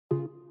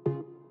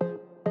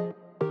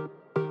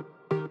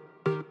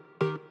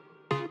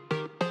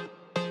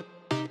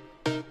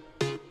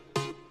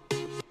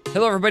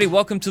Hello, everybody.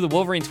 Welcome to the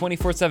Wolverine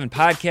 24/7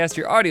 podcast,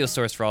 your audio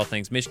source for all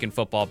things Michigan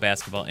football,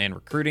 basketball, and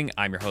recruiting.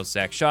 I'm your host,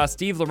 Zach Shaw.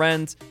 Steve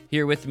Lorenz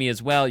here with me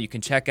as well. You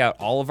can check out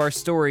all of our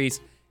stories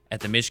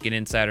at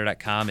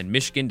themichiganinsider.com and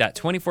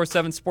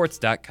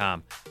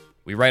michigan.247sports.com.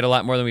 We write a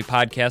lot more than we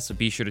podcast, so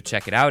be sure to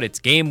check it out. It's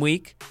game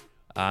week.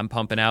 I'm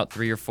pumping out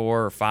 3 or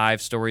 4 or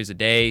 5 stories a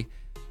day,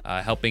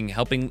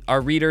 helping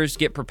our readers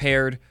get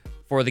prepared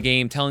for the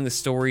game, telling the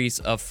stories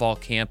of fall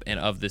camp and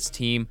of this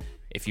team.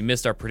 If you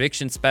missed our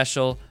prediction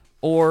special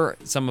or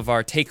some of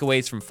our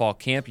takeaways from fall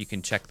camp, you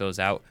can check those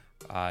out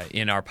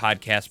in our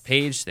podcast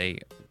page. They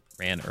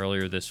ran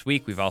earlier this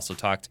week. We've also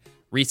talked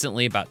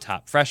recently about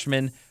top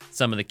freshmen,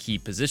 some of the key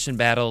position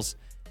battles,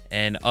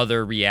 and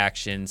other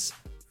reactions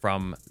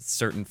from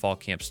certain fall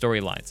camp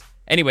storylines.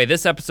 Anyway,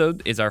 this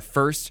episode is our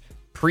first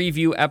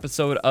preview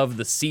episode of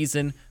the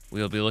season.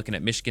 We'll be looking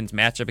at Michigan's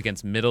matchup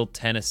against Middle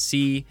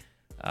Tennessee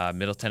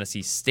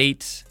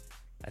State.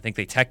 I think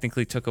they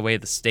technically took away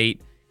the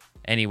state.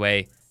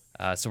 Anyway,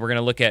 so we're going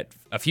to look at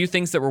a few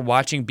things that we're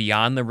watching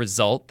beyond the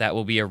result. That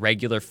will be a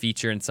regular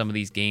feature in some of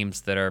these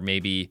games that are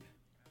maybe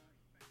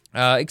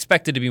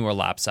expected to be more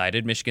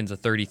lopsided. Michigan's a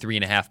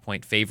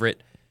 33.5-point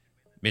favorite.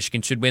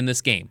 Michigan should win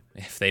this game.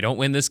 If they don't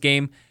win this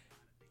game,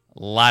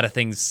 a lot of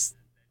things,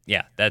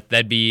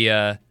 that'd be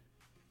an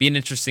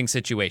interesting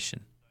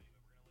situation.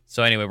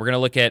 So anyway, we're going to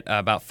look at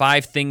about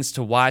 5 things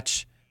to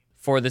watch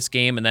for this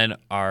game, and then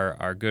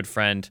our good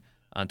friend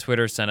on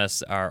Twitter sent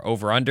us our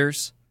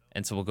over-unders,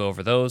 and so we'll go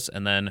over those,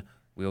 and then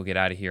we'll get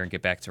out of here and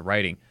get back to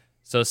writing.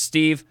 So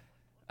Steve,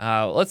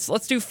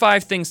 let's do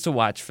 5 things to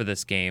watch for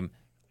this game.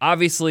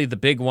 Obviously, the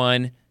big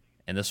one,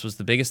 and this was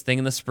the biggest thing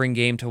in the spring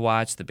game to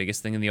watch, the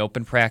biggest thing in the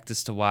open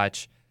practice to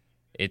watch.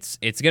 It's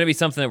going to be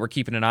something that we're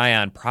keeping an eye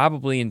on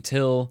probably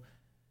until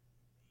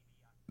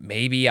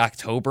maybe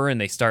October, and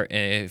they start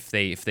if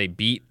they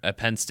beat a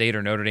Penn State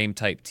or Notre Dame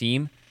type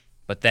team.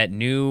 But that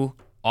new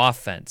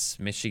offense,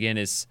 Michigan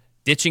is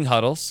ditching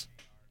huddles.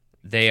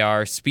 They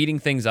are speeding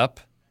things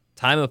up.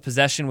 Time of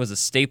possession was a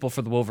staple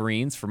for the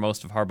Wolverines for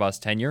most of Harbaugh's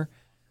tenure.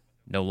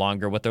 No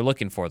longer what they're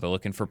looking for. They're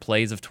looking for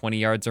plays of 20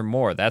 yards or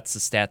more. That's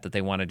the stat that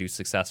they want to do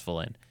successful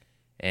in.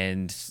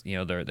 And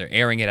they're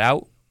airing it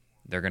out.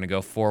 They're going to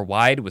go 4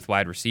 wide with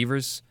wide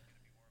receivers.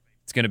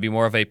 It's going to be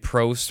more of a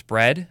pro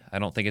spread. I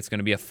don't think it's going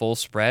to be a full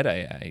spread.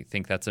 I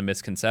think that's a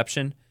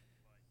misconception.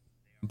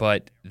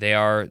 But they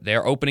are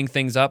opening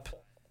things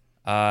up.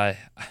 I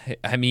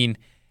mean,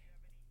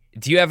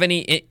 do you have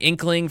any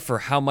inkling for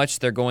how much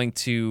they're going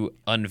to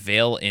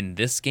unveil in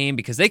this game?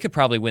 Because they could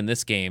probably win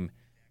this game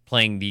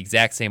playing the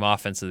exact same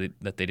offense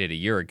that they did a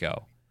year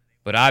ago.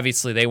 But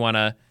obviously they want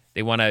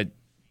to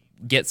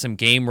get some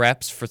game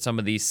reps for some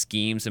of these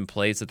schemes and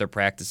plays that they're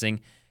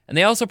practicing. And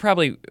they also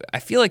I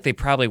feel like they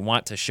probably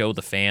want to show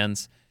the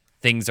fans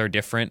things are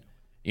different,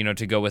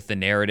 to go with the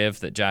narrative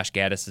that Josh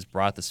Gaddis has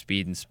brought, the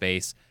speed and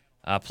space.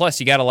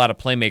 Plus, you got a lot of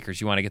playmakers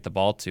you want to get the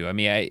ball to. I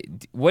mean,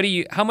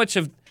 how much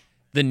of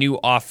the new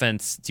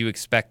offense do you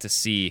expect to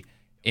see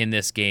in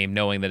this game,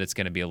 knowing that it's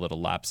going to be a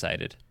little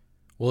lopsided?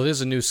 Well, it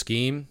is a new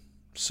scheme,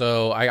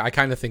 so I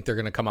kind of think they're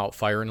going to come out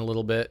firing a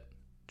little bit,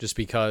 just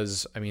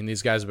because, I mean,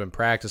 these guys have been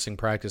practicing,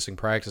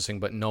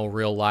 but no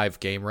real live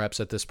game reps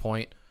at this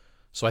point.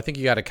 So I think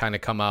you got to kind of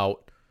come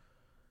out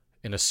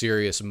in a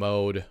serious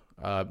mode.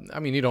 I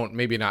mean, you don't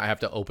maybe not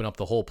have to open up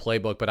the whole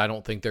playbook, but I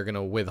don't think they're going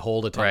to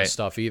withhold a ton of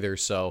stuff either.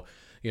 So,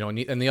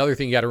 and the other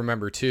thing you got to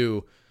remember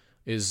too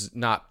is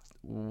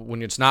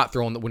when you're not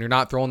throwing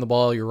the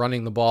ball, you're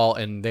running the ball,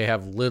 and they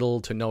have little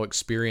to no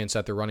experience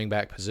at the running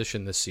back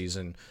position this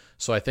season.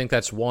 So I think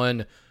that's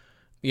one.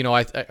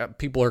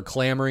 People are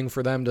clamoring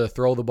for them to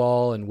throw the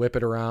ball and whip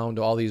it around,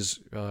 all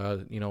these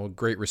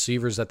great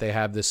receivers that they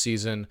have this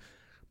season.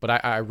 But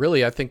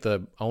I think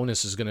the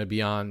onus is going to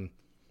be on,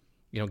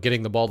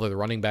 getting the ball to the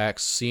running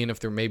backs, seeing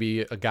if there may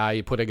be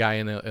you put a guy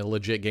in a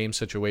legit game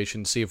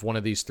situation, see if one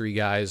of these 3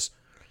 guys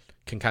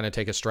can kind of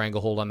take a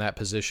stranglehold on that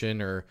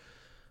position or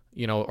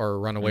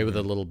run away with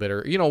it a little bit.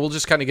 Or, we'll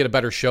just kind of get a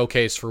better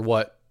showcase for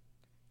what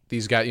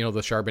these guys,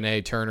 the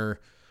Charbonnet, Turner,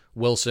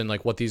 Wilson,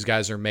 like what these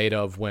guys are made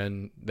of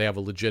when they have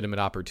a legitimate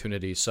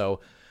opportunity. So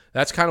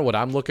that's kind of what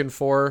I'm looking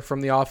for from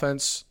the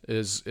offense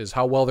is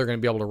how well they're going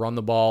to be able to run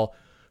the ball,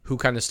 who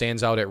kind of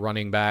stands out at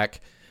running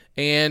back,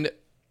 and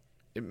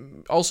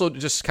also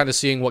just kind of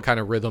seeing what kind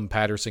of rhythm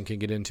Patterson can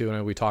get into.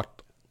 And we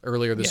talked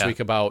earlier this week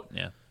about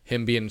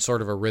him being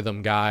sort of a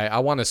rhythm guy. I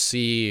want to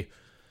see,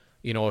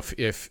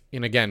 if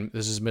and again,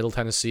 this is Middle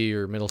Tennessee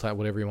or Middletown,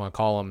 whatever you want to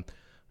call them,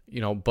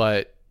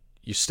 but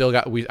you still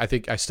got,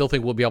 I still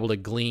think we'll be able to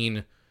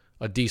glean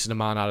a decent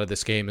amount out of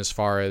this game as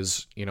far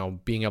as,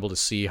 being able to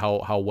see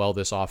how well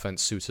this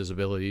offense suits his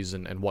abilities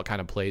and what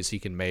kind of plays he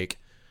can make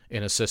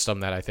in a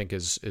system that I think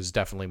is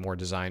definitely more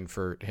designed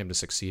for him to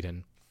succeed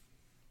in.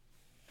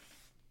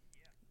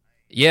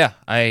 Yeah,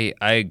 I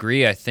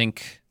agree. I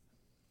think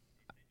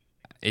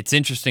it's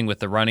interesting with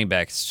the running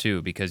backs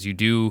too, because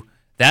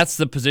that's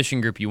the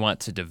position group you want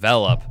to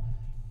develop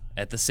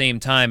at the same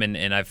time.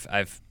 And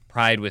I've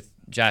pried with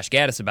Josh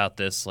Gaddis about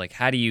this. Like,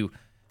 how do you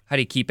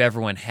keep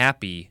everyone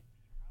happy?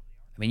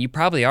 I mean, you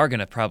probably are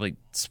going to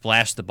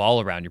splash the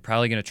ball around. You're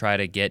probably going to try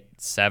to get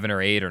 7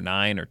 or 8 or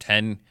 9 or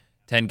 10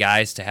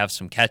 guys to have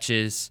some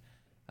catches.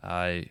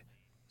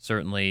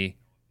 Certainly,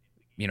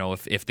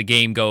 if the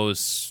game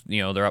goes,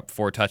 they're up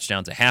 4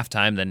 touchdowns at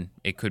halftime, then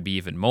it could be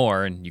even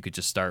more, and you could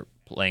just start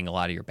playing a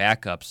lot of your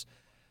backups.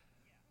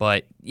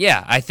 But,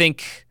 yeah, I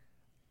think,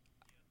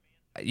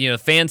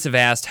 fans have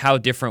asked how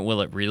different will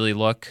it really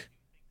look?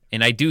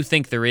 And I do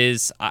think there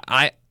is.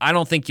 I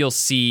don't think you'll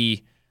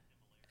see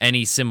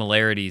any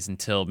similarities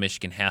until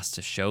Michigan has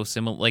to show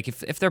similar. Like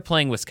if they're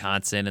playing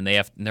Wisconsin and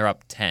they're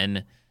up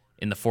 10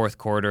 in the fourth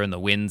quarter and the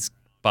wind's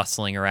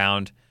bustling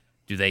around,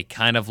 do they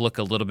kind of look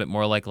a little bit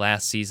more like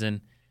last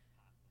season?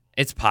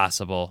 It's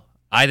possible.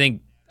 I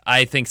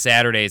think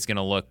Saturday is going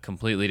to look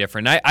completely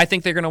different. I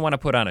think they're going to want to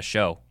put on a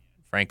show.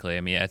 Frankly,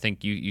 I mean, I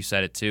think you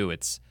said it too.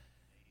 It's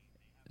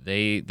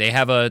they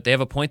have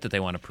a point that they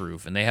want to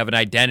prove, and they have an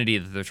identity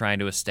that they're trying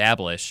to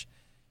establish.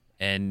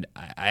 And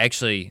I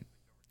actually.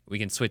 We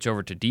can switch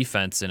over to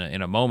defense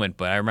in a moment,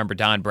 but I remember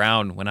Don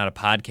Brown went on a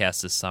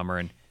podcast this summer,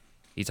 and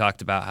he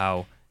talked about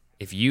how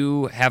if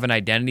you have an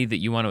identity that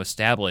you want to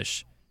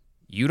establish,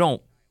 you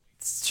don't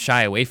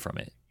shy away from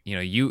it.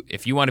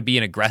 If you want to be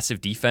an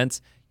aggressive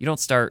defense, you don't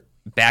start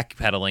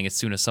backpedaling as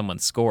soon as someone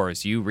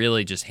scores. You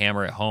really just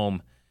hammer it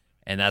home,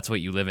 and that's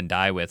what you live and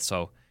die with.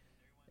 So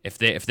if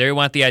they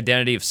want the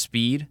identity of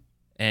speed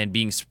and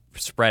being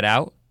spread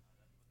out,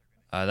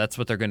 that's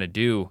what they're going to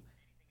do.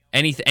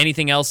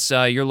 Anything else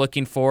you're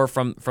looking for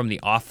from the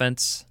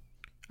offense?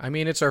 I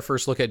mean, it's our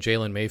first look at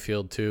Jalen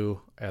Mayfield too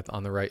at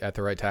the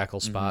right tackle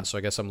spot. Mm-hmm. So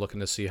I guess I'm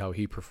looking to see how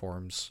he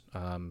performs.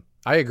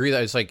 I agree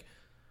that it's like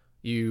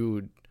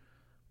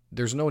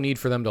there's no need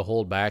for them to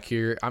hold back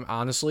here. I'm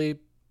honestly,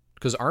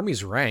 because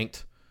Army's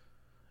ranked.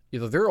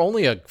 There are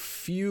only a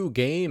few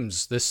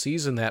games this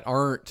season that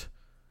aren't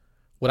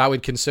what I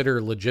would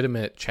consider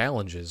legitimate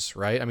challenges,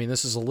 right? I mean,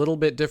 this is a little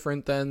bit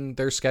different than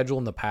their schedule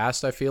in the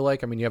past, I feel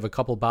like. I mean, you have a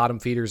couple bottom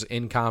feeders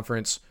in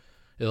conference.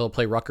 They'll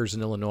play Rutgers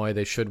and Illinois.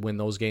 They should win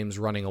those games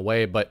running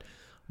away. But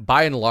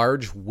by and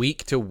large,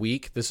 week to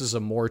week, this is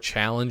a more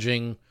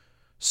challenging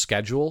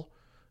schedule,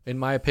 in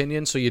my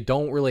opinion. So you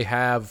don't really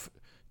have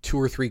 2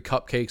 or 3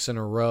 cupcakes in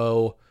a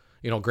row.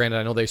 Granted,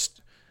 I know they...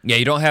 Yeah,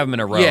 you don't have them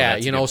in a row.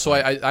 Yeah, so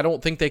I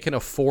don't think they can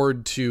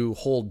afford to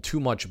hold too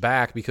much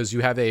back because you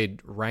have a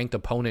ranked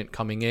opponent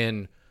coming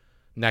in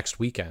next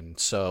weekend.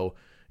 So,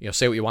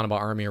 say what you want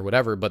about Army or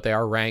whatever, but they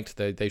are ranked.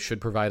 They should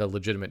provide a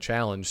legitimate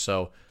challenge.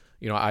 So,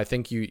 I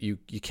think you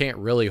can't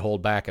really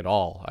hold back at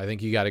all. I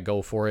think you got to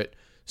go for it,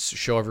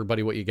 show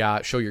everybody what you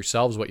got, show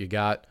yourselves what you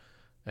got,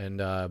 and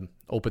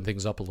open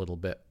things up a little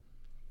bit.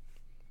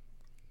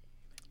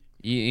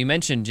 You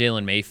mentioned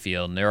Jalen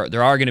Mayfield, and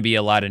there are going to be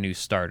a lot of new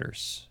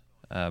starters.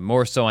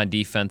 More so on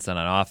defense than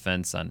on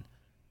offense. On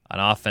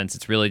offense,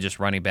 it's really just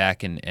running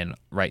back and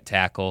right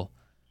tackle.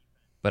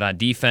 But on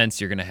defense,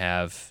 you're going to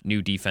have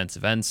new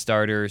defensive end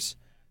starters,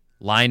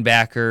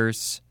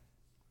 linebackers,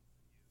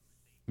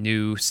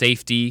 new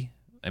safety.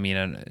 I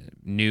mean,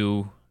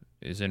 new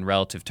is in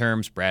relative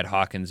terms. Brad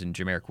Hawkins and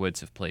Jamerik Woods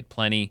have played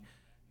plenty.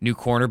 New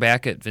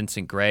cornerback at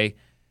Vincent Gray.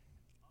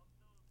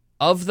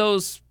 Of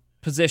those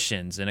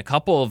positions, and a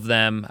couple of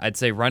them, I'd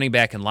say running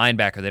back and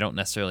linebacker, they don't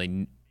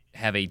necessarily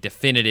have a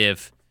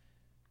definitive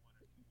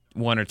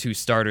 1 or 2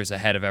 starters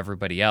ahead of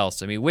everybody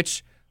else. I mean,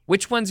 which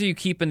ones are you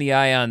keeping the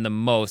eye on the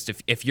most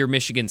if you're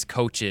Michigan's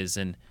coaches,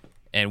 and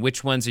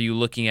which ones are you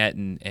looking at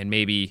and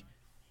maybe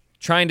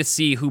trying to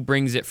see who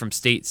brings it from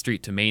State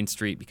Street to Main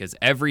Street? Because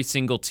every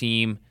single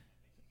team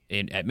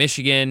at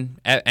Michigan,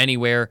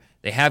 anywhere,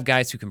 they have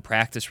guys who can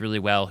practice really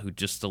well, who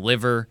just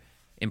deliver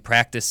in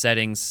practice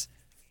settings,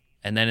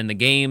 and then in the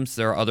games,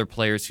 there are other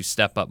players who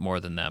step up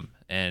more than them.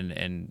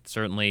 And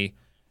certainly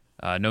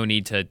no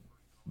need to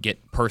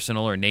get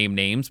personal or name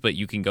names, but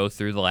you can go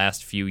through the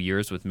last few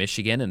years with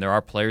Michigan, and there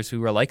are players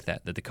who are like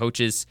that the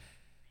coaches,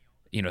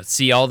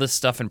 see all this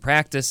stuff in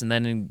practice, and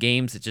then in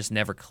games it just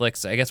never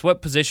clicks. I guess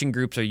what position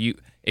groups are you,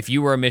 if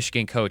you were a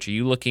Michigan coach, are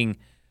you looking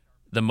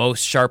the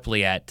most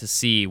sharply at to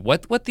see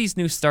what these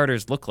new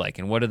starters look like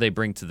and what do they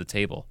bring to the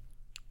table?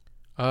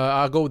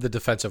 I'll go with the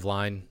defensive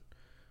line.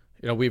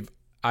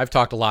 I've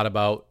talked a lot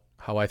about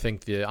how I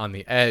think on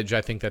the edge,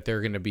 I think that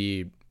they're going to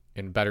be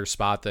in a better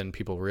spot than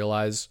people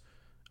realize.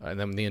 And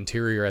then the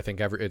interior, I think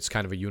it's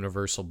kind of a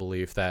universal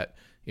belief that,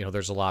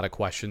 there's a lot of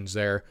questions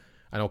there.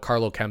 I know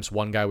Carlo Kemp's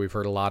one guy we've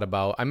heard a lot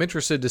about. I'm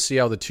interested to see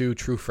how the 2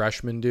 true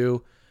freshmen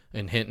do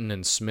in Hinton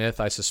and Smith.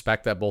 I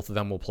suspect that both of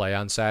them will play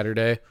on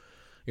Saturday.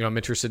 I'm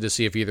interested to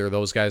see if either of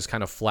those guys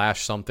kind of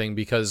flash something,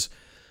 because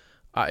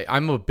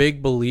I'm a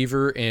big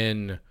believer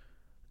in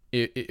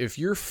if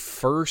your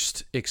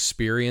first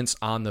experience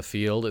on the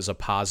field is a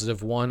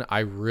positive one, I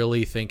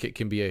really think it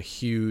can be a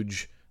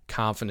huge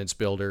confidence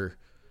builder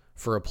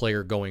for a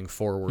player going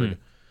forward.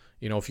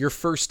 If your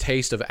first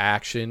taste of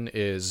action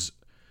is,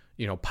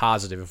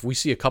 positive, if we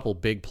see a couple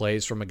big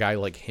plays from a guy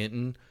like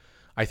Hinton,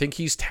 I think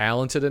he's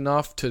talented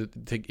enough to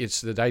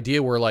it's the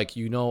idea where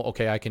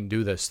okay, I can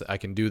do this,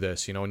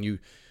 and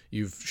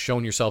you've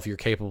shown yourself you're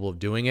capable of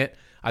doing it.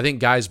 I think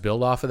guys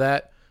build off of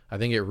that. I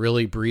think it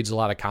really breeds a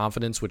lot of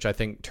confidence, which I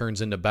think turns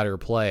into better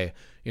play.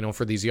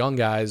 For these young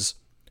guys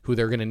who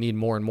they're going to need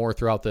more and more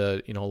throughout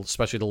the,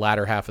 especially the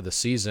latter half of the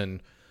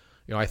season.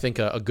 I think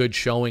a good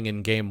showing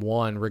in game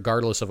one,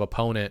 regardless of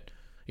opponent,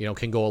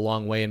 can go a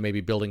long way in maybe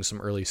building some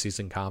early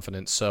season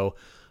confidence. So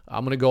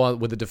I'm going to go on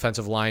with the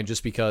defensive line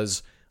just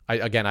because,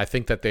 I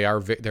think that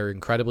they're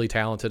incredibly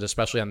talented,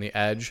 especially on the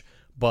edge,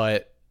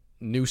 but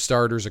new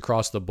starters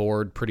across the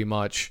board pretty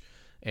much,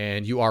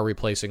 and you are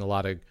replacing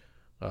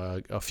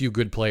a few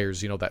good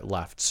players, that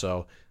left.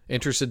 So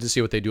interested to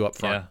see what they do up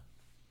front.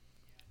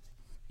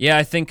 Yeah,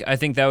 I think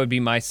that would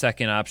be my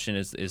second option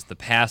is the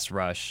pass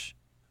rush.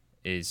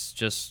 Is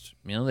just,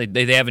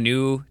 they have a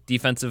new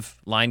defensive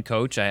line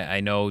coach. I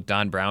know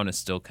Don Brown is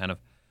still kind of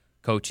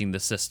coaching the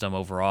system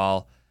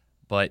overall,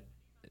 but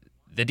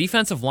the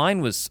defensive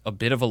line was a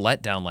bit of a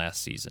letdown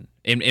last season,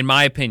 in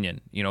my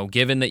opinion.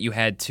 Given that you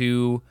had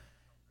two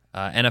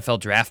NFL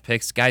draft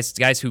picks,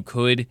 guys who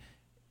could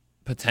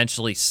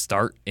potentially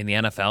start in the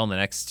NFL in the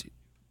next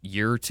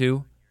year or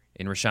two,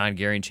 in Rashawn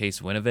Gary and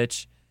Chase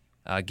Winovich.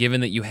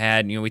 Given that you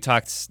had, we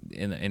talked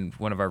in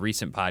one of our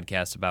recent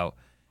podcasts about,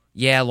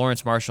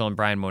 Lawrence Marshall and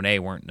Brian Monet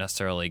weren't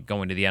necessarily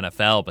going to the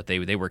NFL, but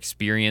they were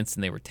experienced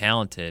and they were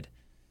talented.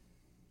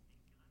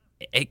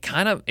 They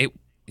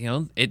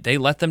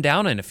let them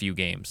down in a few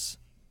games.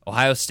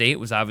 Ohio State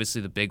was obviously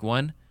the big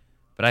one,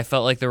 but I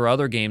felt like there were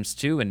other games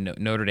too, and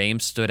Notre Dame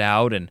stood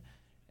out,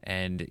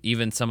 and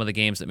even some of the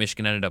games that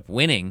Michigan ended up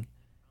winning,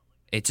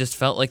 it just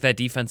felt like that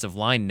defensive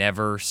line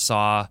never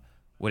saw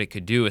what it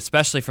could do,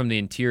 especially from the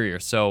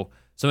interior. So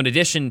in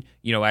addition,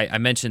 I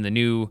mentioned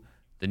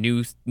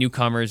the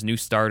newcomers, new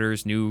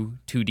starters, new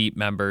two deep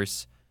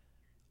members.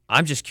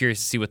 I'm just curious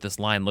to see what this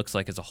line looks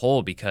like as a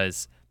whole,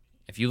 because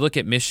if you look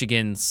at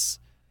Michigan's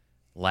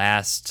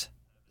last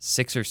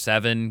 6 or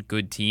 7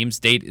 good teams,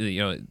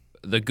 the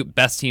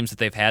best teams that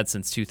they've had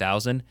since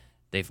 2000,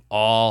 they've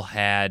all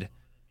had,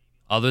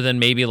 other than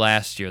maybe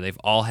last year, they've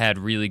all had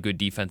really good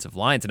defensive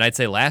lines. And I'd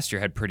say last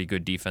year had pretty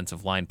good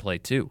defensive line play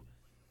too.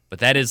 But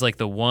that is like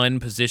the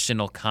one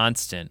positional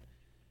constant.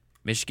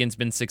 Michigan's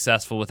been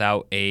successful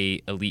without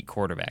a elite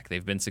quarterback.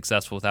 They've been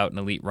successful without an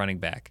elite running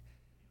back.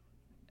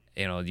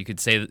 You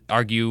could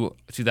argue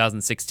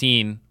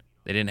 2016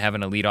 they didn't have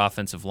an elite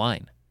offensive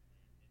line.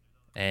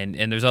 And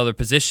there's other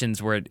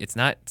positions where it's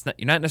not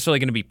you're not necessarily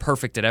going to be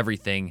perfect at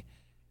everything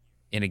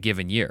in a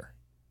given year.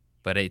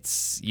 But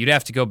you'd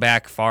have to go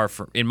back far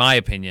in my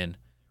opinion,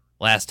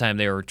 last time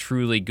they were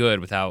truly good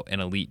without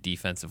an elite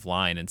defensive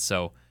line. And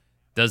so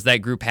does that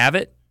group have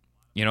it?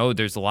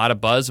 There's a lot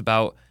of buzz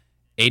about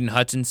Aiden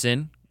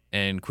Hutchinson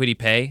and Kwity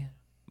Paye,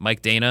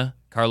 Mike Dana,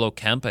 Carlo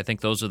Kemp. I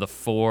think those are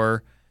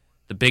the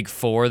big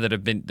four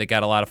that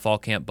got a lot of fall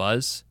camp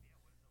buzz.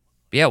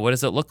 But what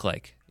does it look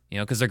like?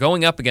 Because they're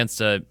going up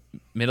against a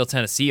Middle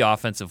Tennessee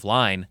offensive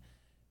line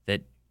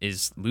that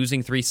is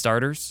losing 3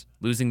 starters,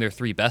 losing their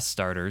 3 best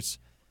starters,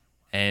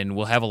 and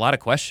will have a lot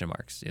of question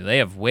marks. They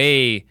have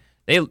the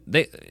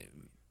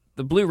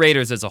Blue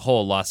Raiders as a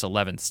whole lost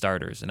 11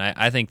 starters, and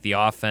I think the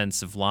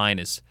offensive line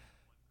is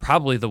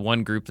probably the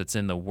one group that's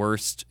in the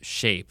worst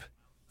shape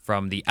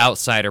from the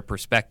outsider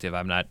perspective.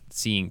 I'm not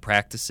seeing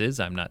practices.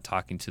 I'm not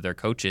talking to their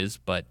coaches,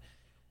 but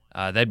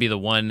that'd be the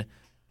one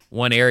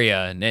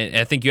area. And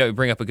I think you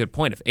bring up a good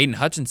point. If Aiden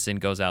Hutchinson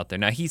goes out there,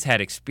 now he's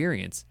had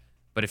experience,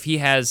 but if he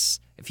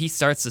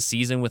starts the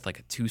season with like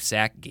a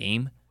 2-sack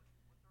game,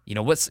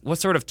 what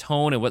sort of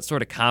tone and what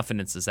sort of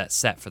confidence does that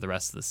set for the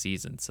rest of the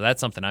season? So that's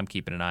something I'm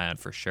keeping an eye on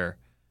for sure.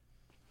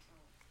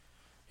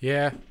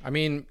 Yeah,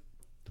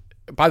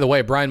 by the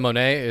way, Brian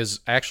Monet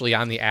is actually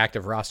on the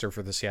active roster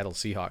for the Seattle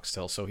Seahawks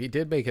still, so he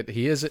did make it.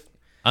 He is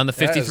on the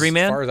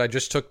 53-man? As far as I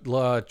just checked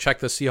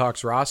the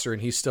Seahawks roster,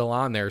 and he's still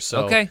on there.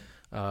 So okay.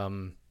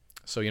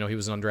 So he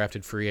was an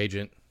undrafted free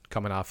agent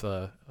coming off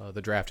the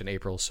draft in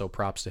April. So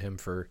props to him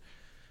for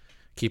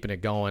keeping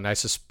it going. I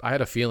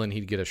had a feeling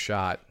he'd get a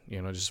shot.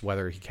 Just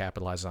whether he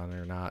capitalized on it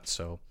or not.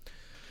 So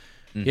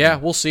yeah,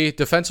 we'll see.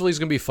 Defensively is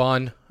gonna be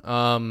fun.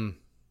 The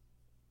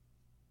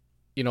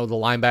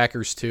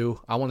linebackers too.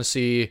 I want to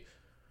see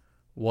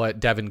what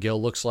Devin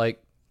Gill looks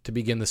like to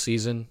begin the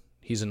season.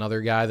 He's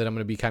another guy that I'm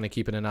going to be kind of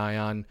keeping an eye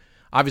on.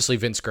 Obviously,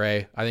 Vince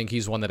Gray. I think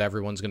he's one that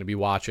everyone's going to be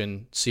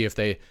watching, see if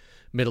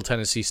Middle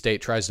Tennessee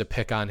State tries to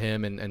pick on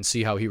him and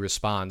see how he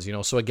responds.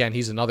 So again,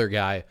 he's another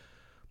guy,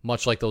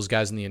 much like those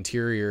guys in the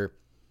interior.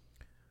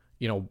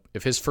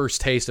 If his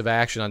first taste of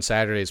action on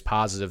Saturday is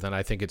positive, then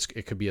I think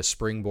it could be a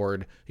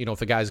springboard. If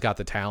the guy's got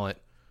the talent.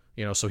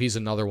 So he's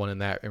another one in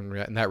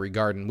that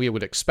regard, and we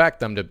would expect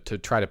them to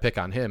try to pick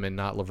on him and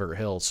not Lavert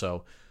Hill.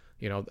 So,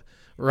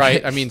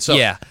 right?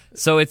 Yeah.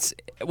 So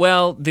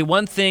the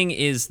one thing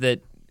is that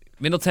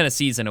Middle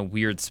Tennessee's in a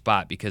weird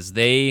spot because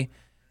they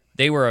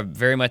were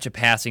very much a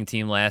passing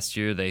team last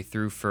year. They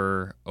threw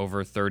for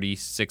over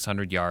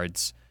 3,600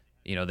 yards.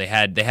 They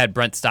had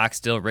Brent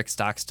Stockstill, Rick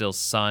Stockstill's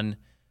son.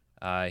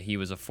 He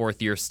was a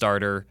 4th-year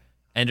starter.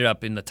 Ended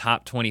up in the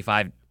top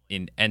 25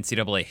 in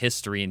NCAA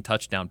history in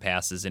touchdown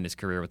passes in his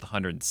career with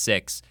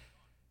 106.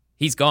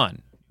 He's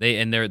gone.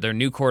 their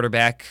new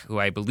quarterback, who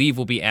I believe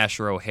will be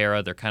Asher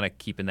O'Hara. They're kind of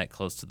keeping that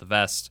close to the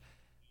vest,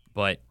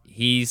 but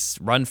he's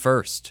run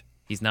first.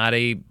 He's not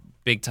a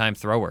big time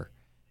thrower,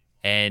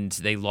 and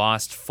they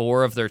lost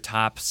 4 of their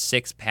top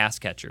 6 pass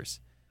catchers,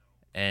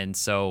 and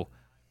so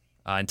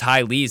and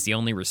Ty Lee's the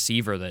only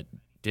receiver that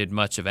did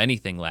much of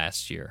anything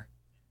last year.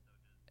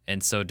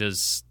 And so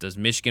does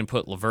Michigan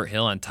put Lavert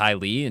Hill on Ty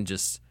Lee and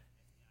just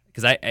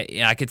because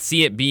I could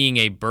see it being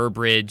a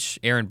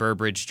Aaron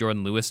Burbridge,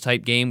 Jordan Lewis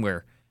type game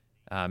where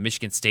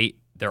Michigan State,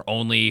 their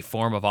only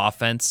form of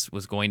offense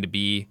was going to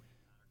be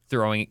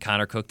throwing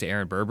Connor Cook to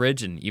Aaron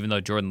Burbridge, and even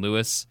though Jordan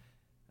Lewis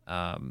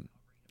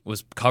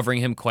was covering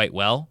him quite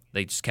well,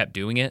 they just kept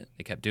doing it.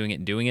 They kept doing it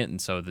and doing it,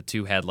 and so the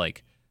two had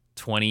like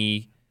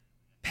 20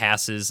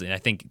 passes, and I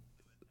think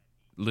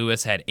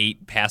Lewis had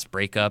 8 pass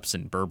breakups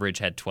and Burbridge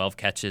had 12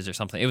 catches or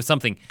something. It was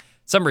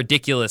some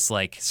ridiculous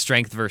like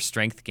strength versus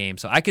strength game.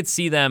 So I could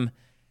see them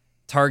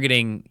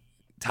targeting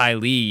Ty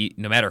Lee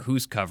no matter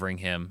who's covering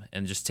him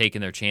and just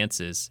taking their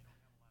chances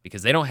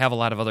because they don't have a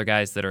lot of other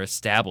guys that are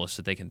established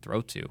that they can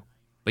throw to.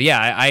 But yeah,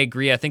 I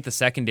agree. I think the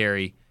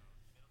secondary,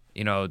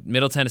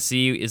 Middle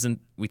Tennessee isn't,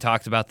 we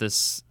talked about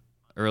this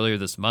earlier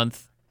this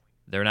month.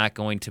 They're not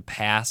going to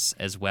pass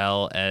as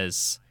well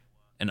as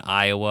an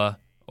Iowa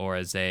or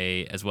as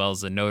well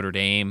as a Notre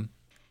Dame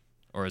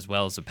or as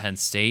well as a Penn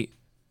State.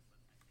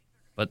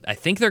 But I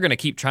think they're going to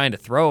keep trying to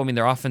throw. I mean,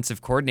 their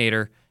offensive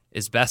coordinator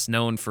is best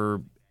known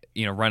for,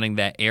 running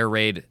that air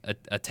raid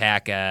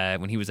attack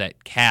when he was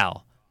at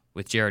Cal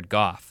with Jared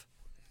Goff.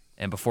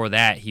 And before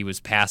that, he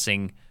was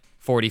passing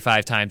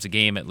 45 times a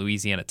game at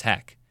Louisiana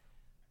Tech.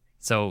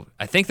 So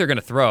I think they're going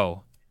to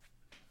throw.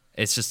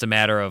 It's just a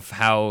matter of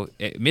how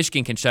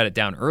Michigan can shut it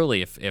down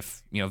early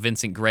if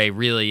Vincent Gray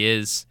really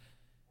is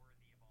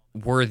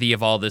worthy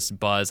of all this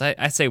buzz.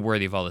 I say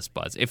worthy of all this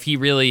buzz. If he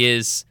really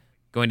is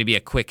going to be a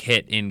quick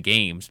hit in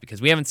games,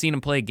 because we haven't seen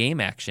him play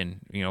game action,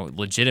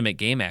 legitimate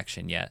game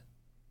action yet.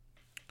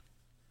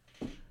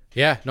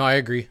 Yeah, no, I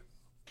agree.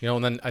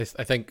 And then I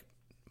think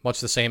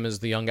much the same as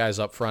the young guys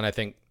up front, I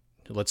think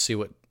let's see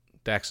what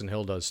Daxton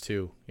Hill does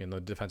too in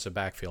the defensive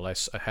backfield. I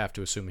have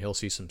to assume he'll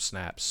see some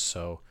snaps.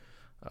 So,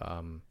 I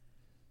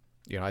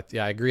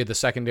agree with the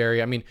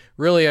secondary. I mean,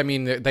 really,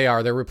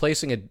 they're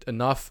replacing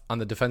enough on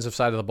the defensive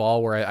side of the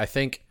ball where I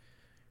think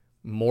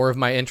more of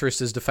my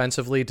interest is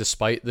defensively,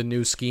 despite the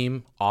new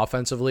scheme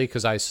offensively,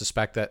 because I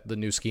suspect that the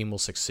new scheme will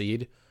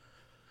succeed.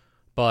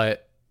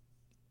 But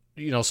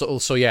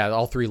so yeah,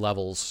 all 3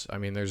 levels. I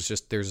mean, there's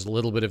a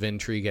little bit of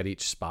intrigue at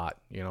each spot.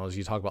 As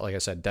you talk about, like I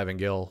said, Devin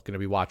Gill, going to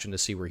be watching to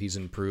see where he's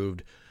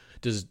improved.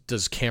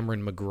 Does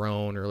Cameron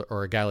McGrone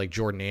or a guy like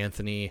Jordan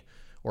Anthony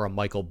or a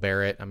Michael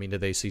Barrett, do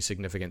they see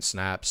significant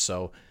snaps?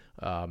 So,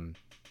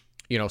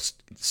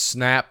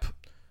 snap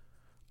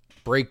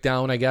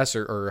breakdown, I guess,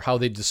 or how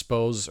they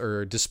dispose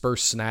or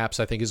disperse snaps,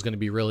 I think is going to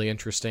be really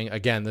interesting.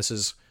 Again, this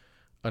is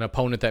an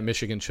opponent that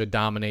Michigan should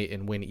dominate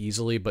and win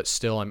easily, but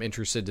still I'm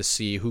interested to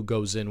see who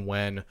goes in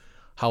when,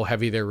 how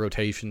heavy their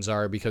rotations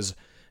are, because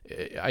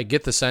I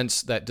get the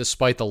sense that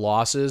despite the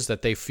losses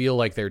that they feel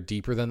like they're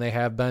deeper than they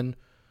have been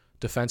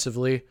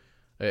defensively,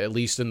 at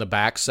least in the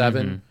back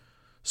 7. Mm-hmm.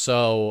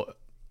 So,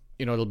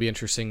 it'll be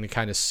interesting to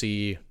kind of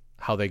see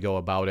how they go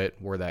about it,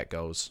 where that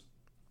goes.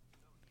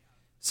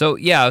 So,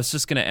 yeah, I was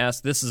just going to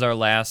ask, this is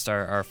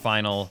our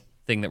final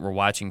thing that we're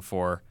watching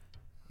for,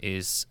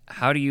 is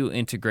how do you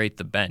integrate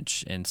the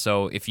bench? And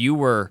so if you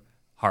were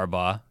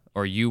Harbaugh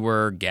or you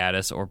were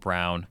Gaddis or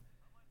Brown,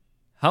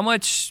 how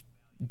much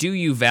do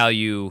you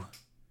value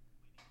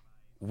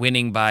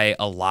winning by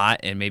a lot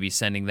and maybe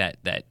sending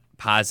that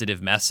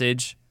positive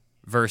message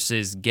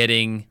versus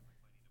getting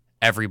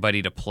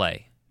everybody to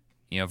play?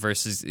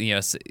 Versus,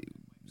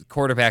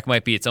 quarterback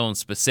might be its own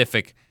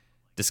specific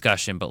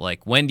discussion, but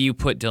like, when do you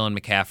put Dylan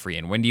McCaffrey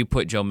in? When do you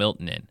put Joe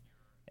Milton in?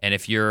 And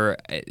if you're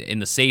in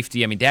the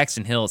safety,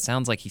 Daxton Hill, it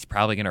sounds like he's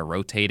probably going to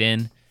rotate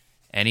in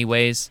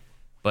anyways.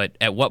 But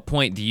at what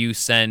point do you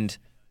send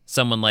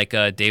someone like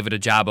David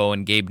Ojabo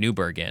and Gabe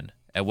Newberg in?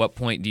 At what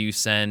point do you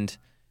send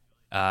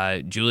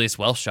Julius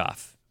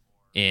Welschoff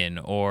in,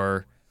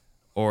 or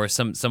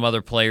some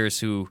other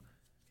players who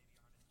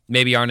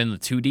maybe aren't in the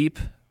 2 deep,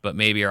 but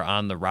maybe are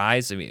on the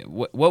rise?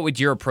 What would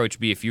your approach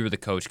be if you were the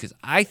coach? Because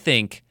I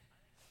think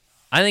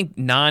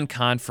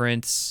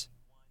non-conference,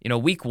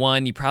 week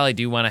 1, you probably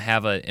do want to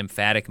have an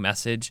emphatic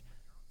message,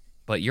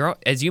 but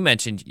as you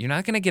mentioned, you're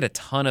not going to get a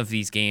ton of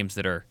these games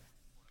that are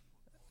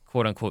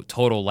quote unquote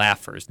total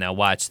laughers. Now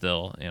watch,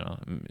 the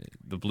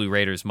Blue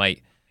Raiders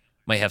might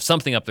have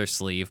something up their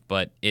sleeve,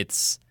 but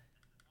this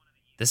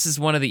is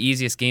one of the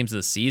easiest games of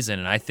the season.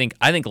 And I think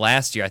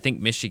last year,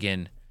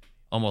 Michigan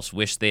almost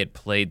wished they had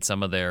played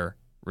some of their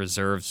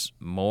reserves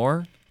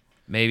more.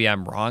 Maybe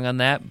I'm wrong on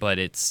that, but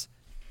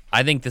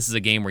I think this is a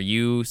game where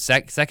you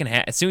second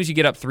half, as soon as you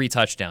get up 3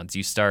 touchdowns,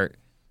 you start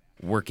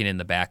working in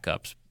the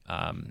backups.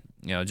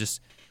 Just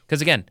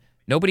because again,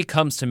 nobody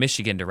comes to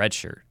Michigan to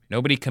redshirt.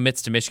 Nobody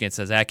commits to Michigan and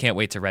says, I can't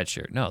wait to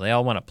redshirt. No, they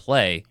all want to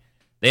play.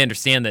 They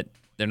understand that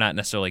they're not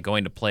necessarily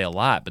going to play a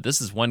lot, but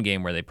this is one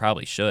game where they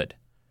probably should.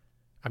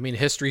 I mean,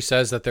 history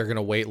says that they're going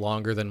to wait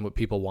longer than what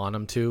people want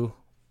them to,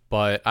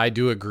 but I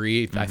do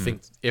agree. I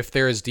think if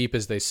they're as deep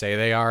as they say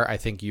they are, I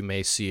think you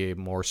may see a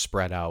more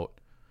spread out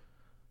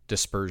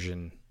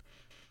dispersion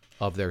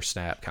of their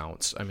snap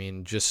counts. I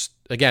mean, just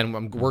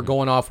again, we're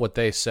going off what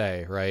they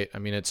say, right? I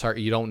mean, it's hard.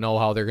 You don't know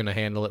how they're going to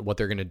handle it, what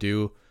they're going to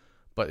do,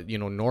 but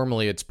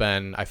normally it's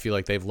been. I feel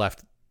like they've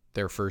left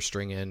their first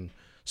string in,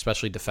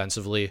 especially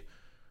defensively,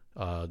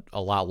 a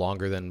lot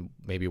longer than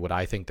maybe what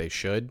I think they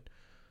should.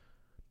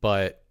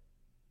 But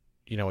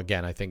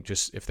again, I think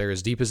just if they're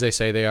as deep as they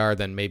say they are,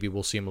 then maybe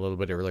we'll see them a little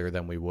bit earlier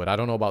than we would. I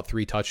don't know about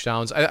 3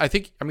 touchdowns. I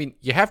think. I mean,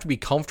 you have to be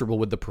comfortable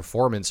with the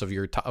performance of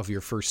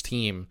your first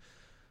team.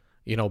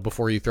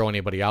 Before you throw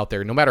anybody out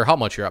there, no matter how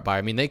much you're up by.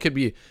 I mean, they could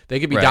be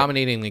right.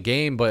 Dominating the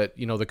game, but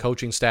the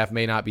coaching staff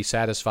may not be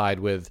satisfied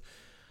with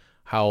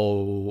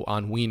how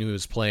Onwenu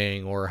is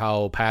playing or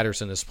how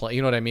Patterson is playing.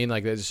 You know what I mean?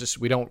 Like, it's just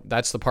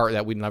that's the part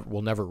that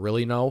we'll never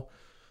really know.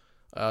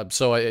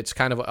 So it's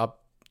kind of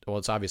up. Well,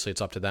 it's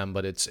up to them,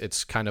 but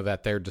it's kind of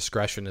at their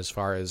discretion as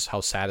far as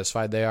how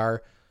satisfied they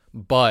are.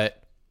 But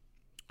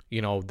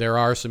there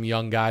are some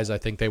young guys. I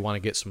think they want to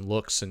get some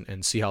looks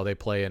and see how they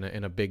play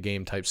in a big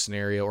game type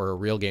scenario or a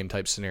real game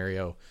type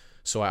scenario.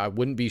 So I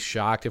wouldn't be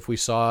shocked if we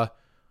saw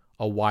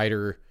a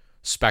wider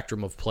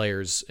spectrum of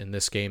players in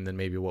this game than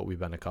maybe what we've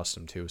been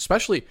accustomed to.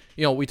 Especially,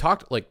 we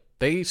talked, like,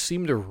 they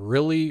seem to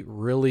really,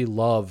 really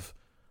love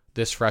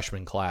this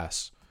freshman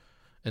class.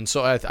 And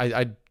so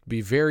I'd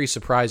be very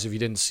surprised if you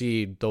didn't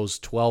see those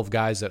 12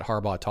 guys that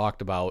Harbaugh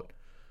talked about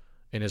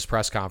in his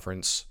press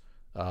conference.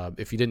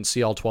 If you didn't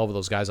see all 12 of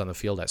those guys on the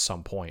field at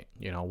some point,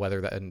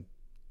 whether that, and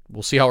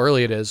we'll see how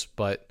early it is,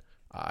 but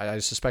I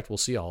suspect we'll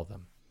see all of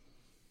them.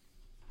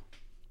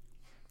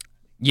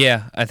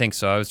 Yeah, I think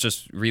so. I was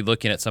just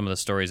re-looking at some of the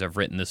stories I've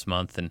written this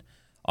month, and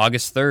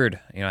August 3rd,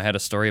 I had a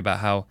story about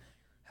how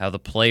the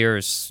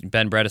players,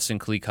 Ben Bredesen,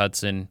 Khaleke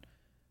Hudson,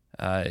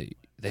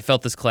 they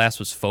felt this class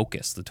was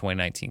focused, the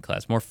 2019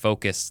 class, more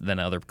focused than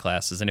other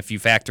classes. And if you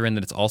factor in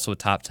that it's also a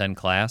top 10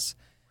 class,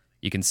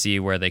 you can see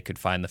where they could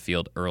find the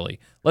field early.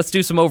 Let's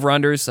do some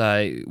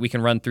over-unders. We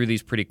can run through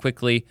these pretty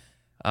quickly.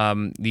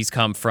 These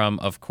come from,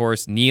 of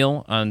course,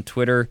 Neil on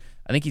Twitter.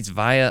 I think he's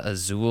via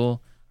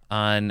Azul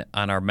on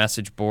our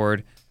message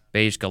board.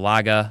 Beige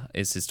Galaga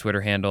is his Twitter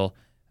handle.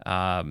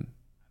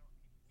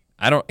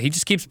 He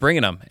just keeps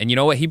bringing them. And you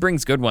know what? He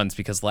brings good ones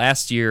because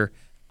last year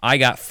I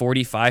got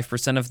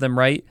 45% of them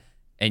right,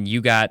 and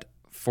you got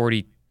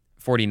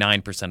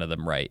 49% of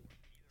them right.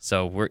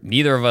 So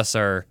neither of us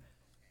are...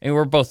 And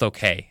we're both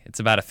okay. It's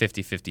about a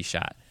 50-50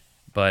 shot.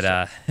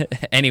 But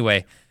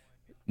anyway,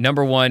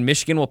 number 1,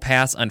 Michigan will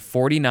pass on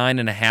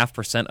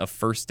 49.5% of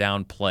first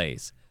down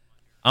plays.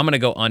 I'm going to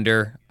go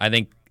under. I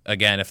think,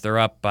 again, if they're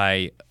up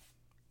by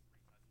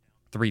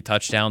 3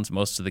 touchdowns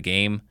most of the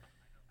game,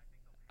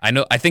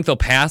 I think they'll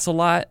pass a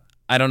lot.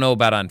 I don't know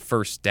about on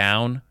first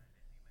down.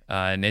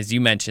 And as you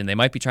mentioned, they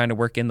might be trying to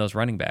work in those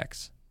running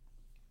backs.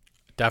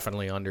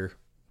 Definitely under.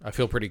 I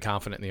feel pretty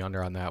confident in the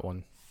under on that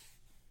one.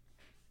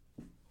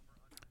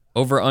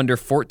 Over under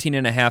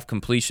 14.5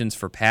 completions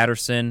for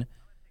Patterson.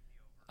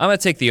 I'm going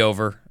to take the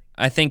over.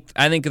 I think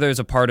there's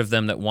a part of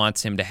them that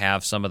wants him to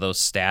have some of those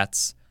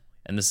stats,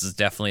 and this is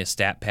definitely a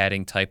stat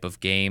padding type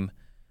of game.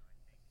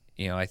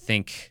 I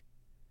think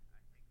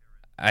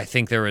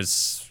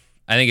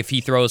if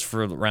he throws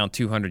for around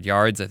 200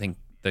 yards, I think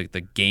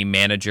the game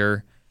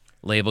manager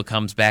label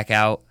comes back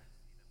out.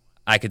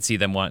 I could see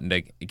them wanting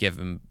to give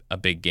him a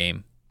big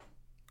game.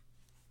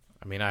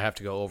 I mean, I have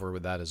to go over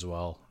with that as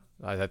well.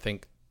 I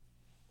think.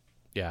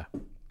 Yeah,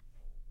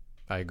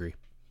 I agree.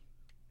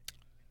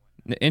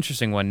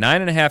 Interesting one.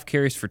 9.5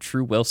 carries for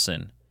True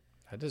Wilson.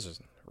 That is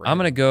random. I'm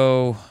going to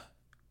go...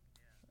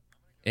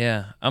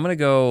 Yeah, I'm going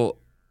to go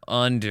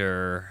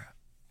under.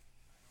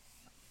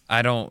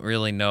 I don't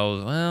really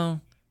know.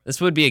 Well,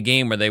 this would be a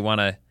game where they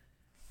want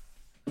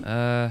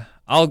to...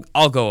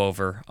 I'll go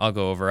over. I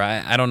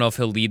don't know if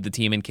he'll lead the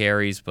team in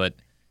carries, but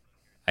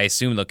I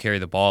assume they'll carry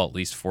the ball at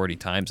least 40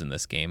 times in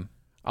this game.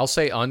 I'll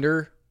say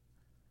under...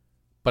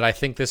 But I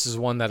think this is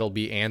one that'll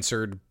be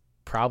answered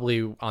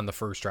probably on the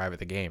first drive of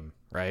the game,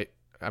 right?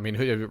 I mean,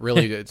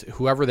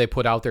 whoever they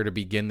put out there to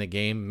begin the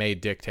game may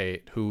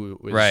dictate who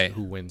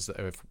wins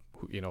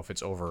if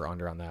it's over or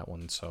under on that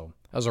one. So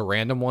that was a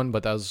random one,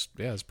 but it's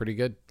pretty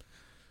good.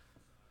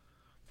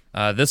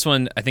 This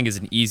one I think is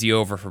an easy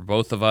over for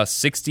both of us.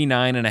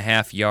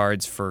 69.5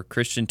 yards for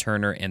Christian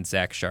Turner and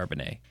Zach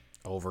Charbonnet.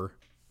 Over.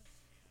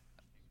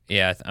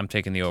 Yeah, I'm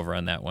taking the over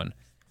on that one.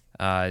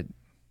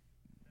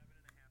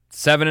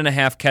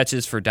 7.5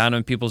 catches for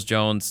Donovan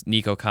Peoples-Jones,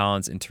 Nico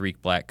Collins, and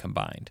Tariq Black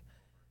combined.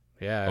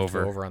 Yeah,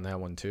 over on that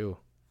one too.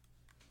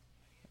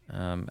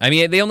 I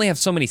mean, they only have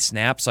so many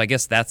snaps, so I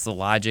guess that's the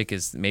logic,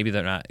 is maybe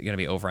they're not going to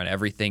be over on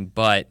everything,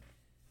 but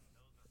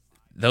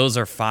those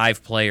are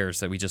 5 players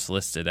that we just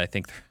listed. I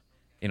think,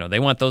 they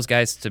want those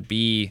guys to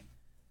be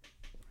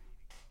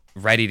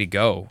ready to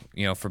go,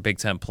 for Big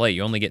Ten play.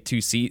 You only get 2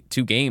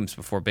 games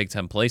before Big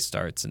Ten play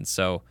starts, and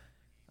so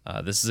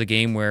this is a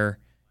game where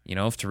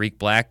if Tariq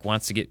Black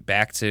wants to get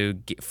back to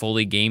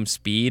fully game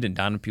speed, and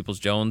Donovan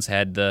Peoples-Jones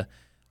had the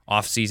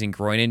offseason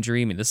groin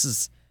injury, I mean, this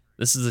is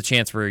a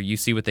chance where you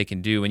see what they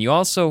can do, and you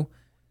also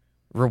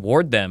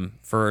reward them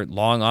for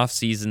long off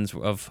seasons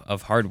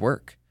of hard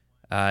work.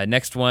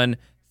 Next one,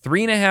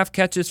 3.5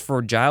 catches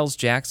for Giles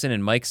Jackson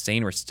and Mike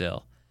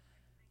Sainristil.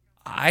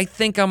 I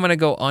think I'm going to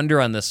go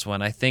under on this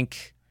one. I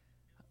think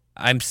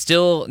I'm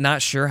still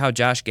not sure how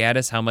Josh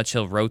Gaddis, how much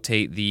he'll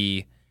rotate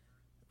the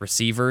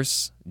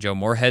receivers. Joe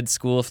Moorhead's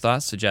school of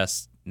thought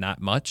suggests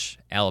not much.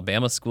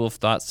 Alabama's school of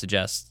thought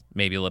suggests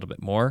maybe a little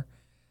bit more.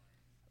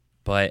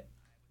 But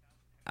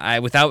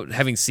without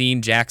having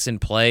seen Jackson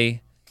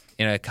play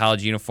in a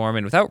college uniform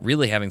and without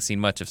really having seen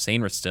much of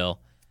Sainristil,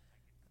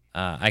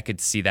 I could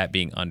see that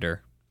being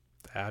under.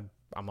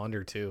 I'm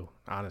under too,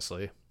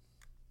 honestly.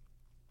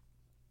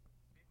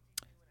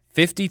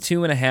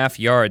 52.5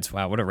 yards.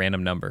 Wow, what a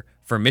random number.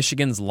 For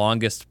Michigan's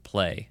longest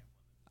play.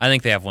 I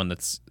think they have one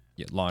that's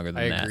longer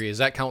than that. I agree. Does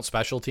that count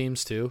special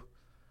teams too?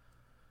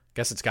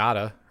 Guess it's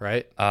gotta,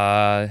 right?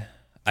 I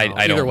don't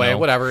know. Either way,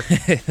 whatever.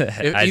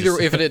 Yeah.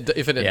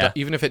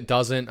 Even if it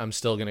doesn't, I'm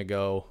still gonna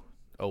go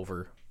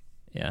over.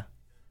 Yeah.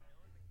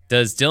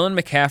 Does Dylan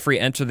McCaffrey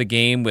enter the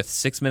game with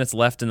 6 minutes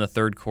left in the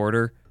third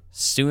quarter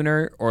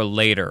sooner or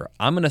later?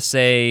 I'm gonna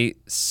say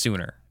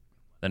sooner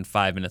than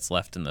 5 minutes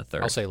left in the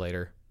third. I'll say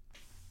later.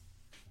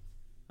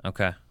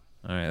 Okay.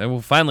 All right.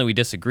 Well, finally we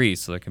disagree,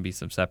 so there can be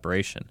some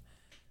separation.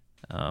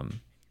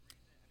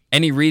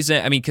 Any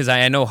reason? I mean, because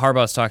I know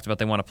Harbaugh's talked about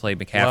they want to play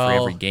McCaffrey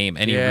every game.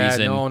 Any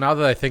reason? No, now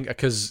that I think,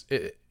 because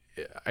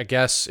I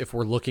guess if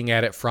we're looking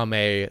at it from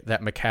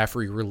that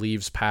McCaffrey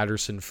relieves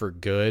Patterson for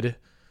good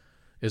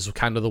is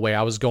kind of the way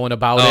I was going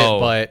about it.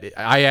 But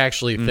I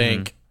actually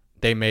think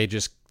they may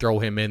just throw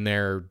him in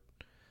there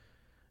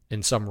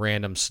in some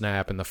random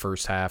snap in the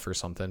first half or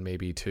something,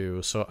 maybe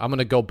too. So I'm going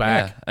to go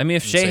back. Yeah. I mean,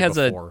 if Shea has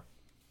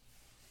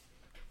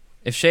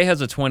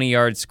a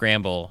 20-yard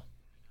scramble,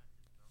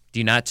 do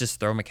you not just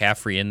throw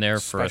McCaffrey in there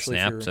for Especially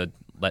a snap to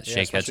let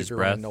Shea catch his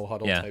breath? No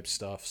huddle type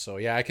stuff. So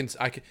yeah, I'd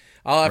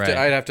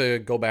have to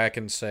go back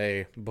and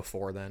say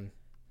before then.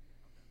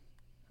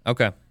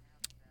 Okay.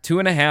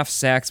 2.5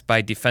 sacks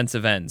by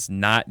defensive ends,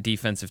 not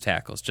defensive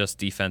tackles, just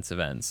defensive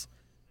ends.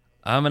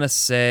 I'm gonna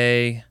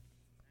say,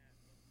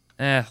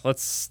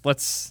 let's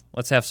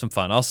have some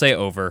fun. I'll say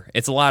over.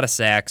 It's a lot of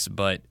sacks,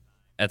 but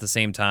at the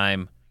same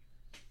time,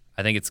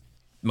 I think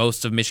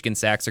most of Michigan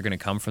sacks are going to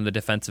come from the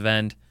defensive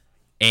end.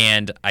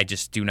 And I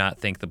just do not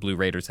think the Blue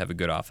Raiders have a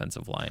good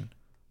offensive line.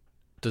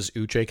 Does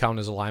Uche count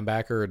as a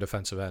linebacker or a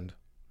defensive end?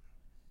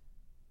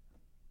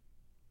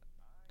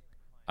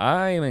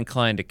 I am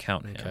inclined to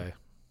count him. Okay.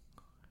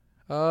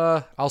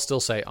 I'll still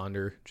say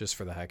under, just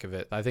for the heck of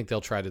it. I think they'll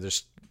try to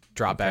just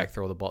drop back,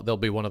 throw the ball. They'll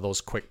be one of those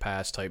quick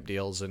pass type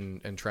deals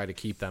and try to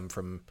keep them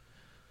from...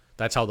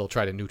 That's how they'll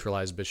try to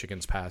neutralize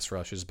Michigan's pass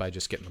rushes, by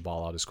just getting the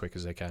ball out as quick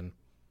as they can.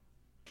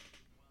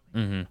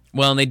 Mm-hmm.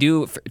 Well, and they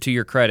do, to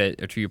your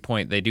credit, or to your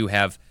point, they do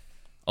have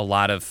a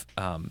lot of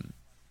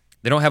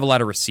they don't have a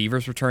lot of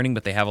receivers returning,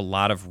 but they have a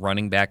lot of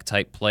running back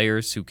type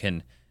players who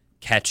can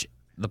catch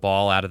the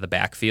ball out of the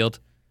backfield.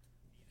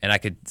 And I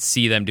could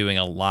see them doing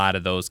a lot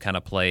of those kind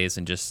of plays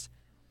and just,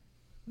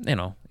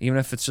 even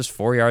if it's just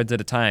 4 yards at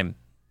a time,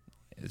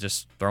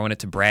 just throwing it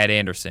to Brad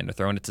Anderson or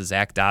throwing it to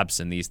Zach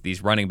Dobson,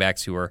 these running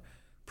backs who are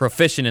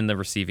proficient in the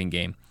receiving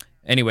game.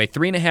 Anyway,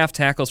 3.5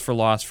 tackles for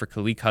loss for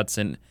Khaleke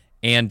Hudson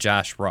and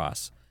Josh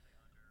Ross.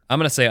 I'm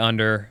going to say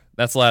under.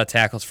 That's a lot of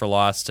tackles for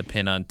loss to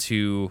pin on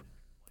two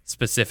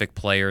specific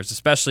players,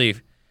 especially,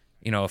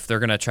 if they're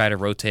going to try to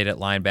rotate at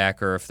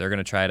linebacker, if they're going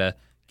to try to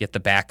get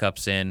the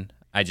backups in.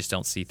 I just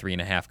don't see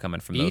 3.5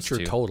 coming from those two.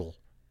 Each or total?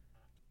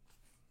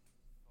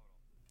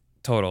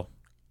 Total.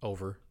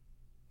 Over.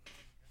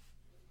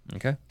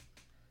 Okay.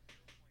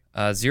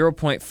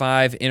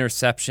 0.5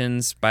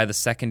 interceptions by the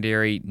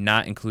secondary,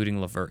 not including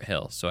Lavert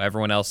Hill. So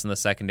everyone else in the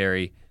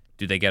secondary,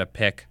 do they get a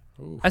pick?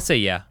 Ooh. I say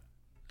yeah.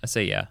 I'll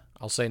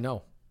say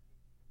no.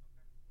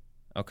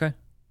 Okay.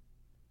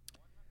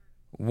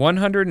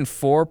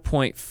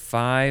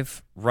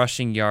 104.5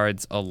 rushing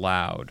yards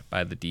allowed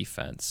by the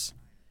defense.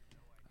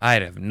 I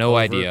have no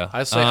idea.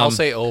 I'll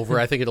say over.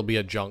 I think it'll be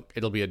a junk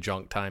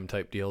time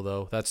type deal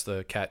though. That's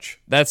the catch.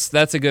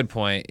 That's a good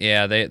point.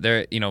 Yeah,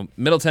 they're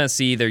Middle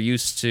Tennessee, they're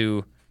used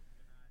to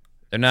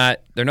they're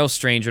no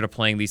stranger to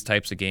playing these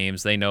types of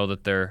games. They know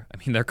that their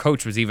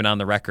coach was even on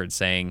the record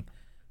saying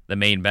the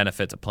main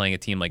benefit to playing a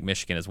team like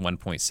Michigan is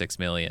 $1.6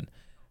 million.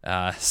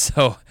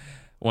 So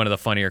one of the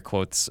funnier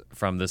quotes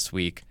from this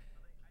week.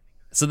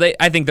 So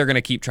I think they're going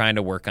to keep trying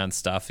to work on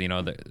stuff. They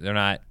know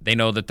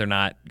that they're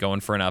not going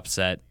for an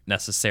upset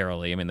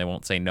necessarily. I mean, they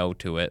won't say no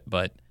to it,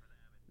 but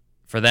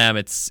for them,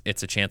 it's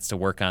a chance to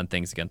work on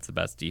things against the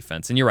best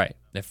defense. And you're right.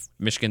 If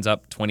Michigan's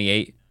up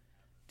 28,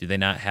 do they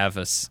not have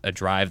a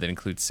drive that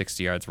includes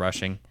 60 yards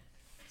rushing?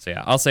 So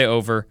yeah, I'll say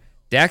over.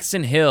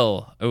 Daxton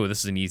Hill. Oh, this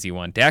is an easy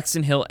one.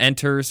 Daxton Hill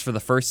enters for the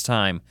first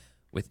time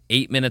with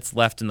 8 minutes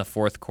left in the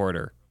fourth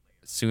quarter.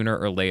 Sooner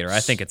or later? I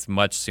think it's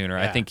much sooner.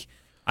 Yeah. I think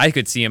I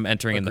could see him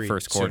entering in the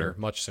first quarter.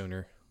 Much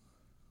sooner.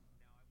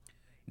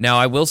 Now,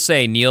 I will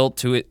say, Neil,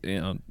 to it,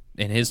 in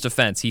his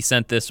defense, he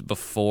sent this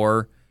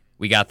before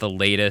we got the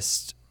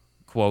latest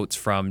quotes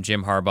from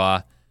Jim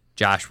Harbaugh,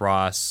 Josh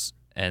Ross,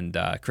 and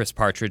Chris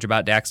Partridge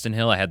about Daxton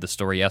Hill. I had the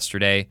story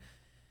yesterday.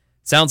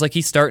 Sounds like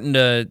he's starting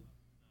to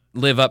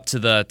live up to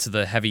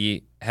the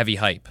heavy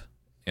hype.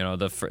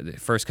 The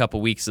first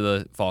couple weeks of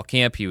the fall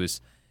camp, he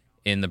was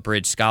in the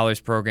Bridge Scholars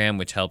Program,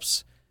 which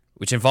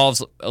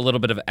involves a little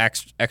bit of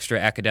extra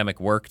academic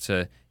work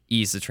to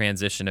ease the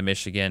transition to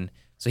Michigan.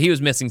 So he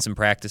was missing some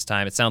practice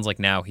time. It sounds like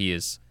now he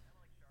is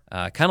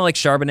kind of like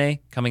Charbonnet,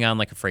 coming on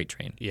like a freight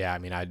train. Yeah, I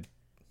mean,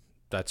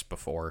 that's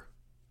before,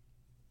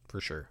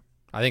 for sure.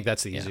 I think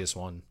that's the easiest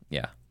one.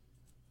 Yeah.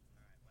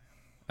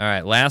 All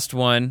right, last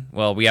one.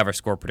 Well, we have our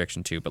score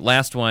prediction too, but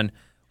last one.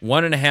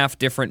 1.5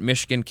 different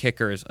Michigan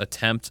kickers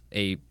attempt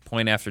a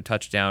point after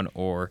touchdown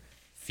or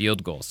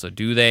field goal. So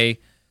do they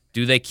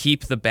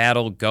keep the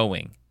battle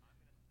going?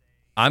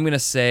 I'm going to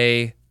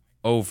say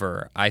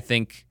over. I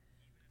think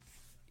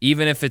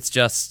even if it's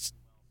just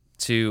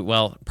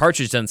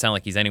Partridge doesn't sound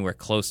like he's anywhere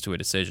close to a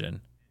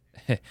decision.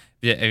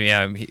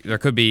 He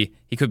could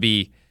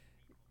be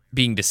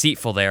being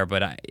deceitful there,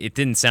 but it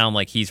didn't sound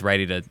like he's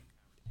ready to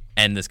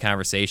end this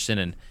conversation.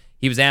 And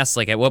he was asked,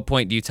 like, at what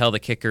point do you tell the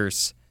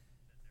kickers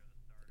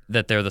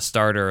that they're the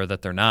starter or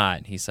that they're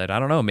not? He said, I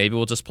don't know, maybe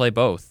we'll just play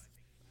both.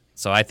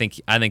 So I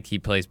think he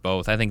plays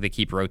both. I think they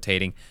keep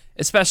rotating,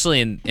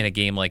 especially in a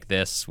game like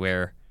this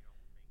where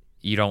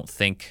you don't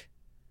think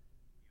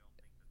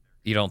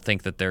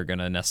that they're going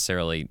to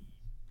necessarily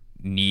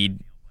need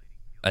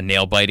a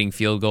nail-biting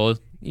field goal.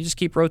 You just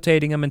keep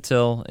rotating them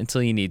until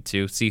you need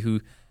to. See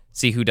who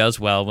does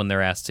well when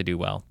they're asked to do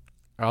well.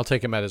 I'll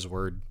take him at his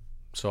word,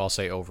 so I'll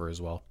say over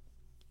as well.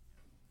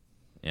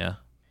 Yeah.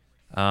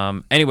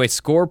 Anyway,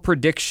 score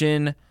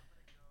prediction.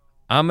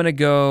 I'm going to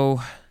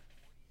go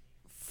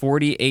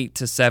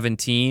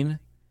 48-17.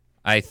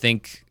 I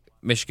think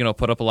Michigan will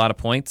put up a lot of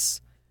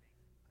points.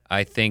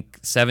 I think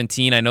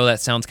 17, I know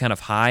that sounds kind of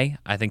high.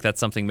 I think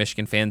that's something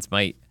Michigan fans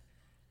might,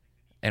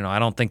 I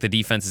don't think the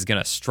defense is going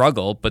to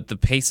struggle, but the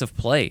pace of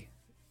play.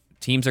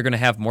 Teams are going to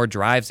have more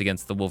drives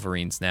against the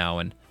Wolverines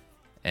now,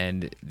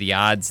 and the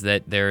odds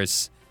that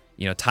there's,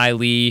 Ty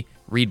Lee,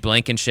 Reed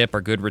Blankenship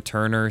are good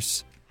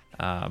returners.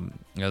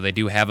 They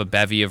do have a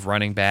bevy of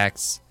running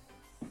backs.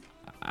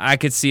 I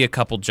could see a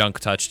couple junk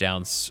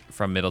touchdowns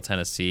from Middle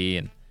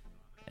Tennessee,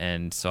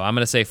 and so I'm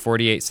going to say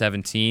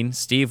 48-17.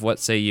 Steve, what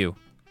say you?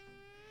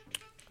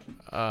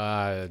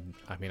 I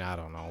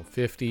don't know,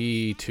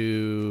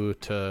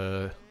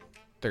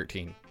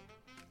 52-13.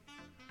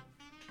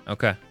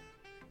 Okay.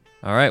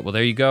 All right, well,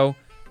 there you go.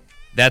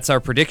 That's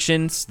our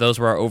predictions. Those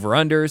were our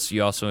over-unders.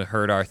 You also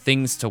heard our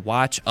things to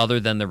watch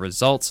other than the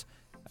results.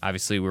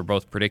 Obviously, we're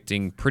both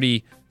predicting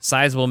pretty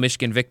sizable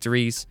Michigan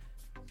victories.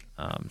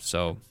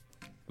 So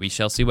we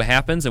shall see what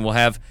happens, and we'll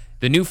have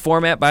the new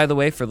format, by the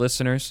way, for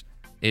listeners.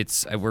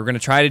 We're going to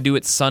try to do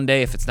it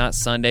Sunday. If it's not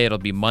Sunday, it'll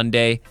be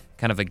Monday,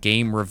 kind of a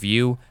game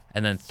review,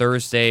 and then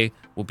Thursday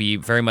will be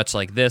very much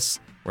like this,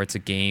 where it's a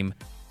game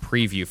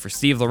preview. For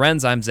Steve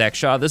Lorenz, I'm Zach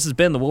Shaw. This has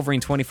been the Wolverine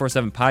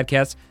 24/7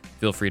 podcast.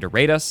 Feel free to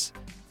rate us.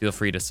 Feel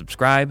free to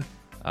subscribe.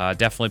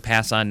 Definitely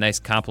pass on nice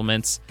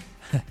compliments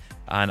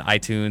on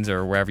iTunes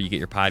or wherever you get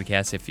your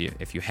podcasts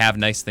if you have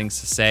nice things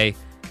to say.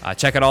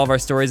 Check out all of our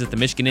stories at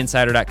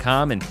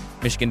themichiganinsider.com and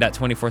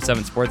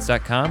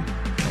michigan.247sports.com.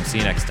 We'll see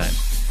you next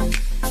time.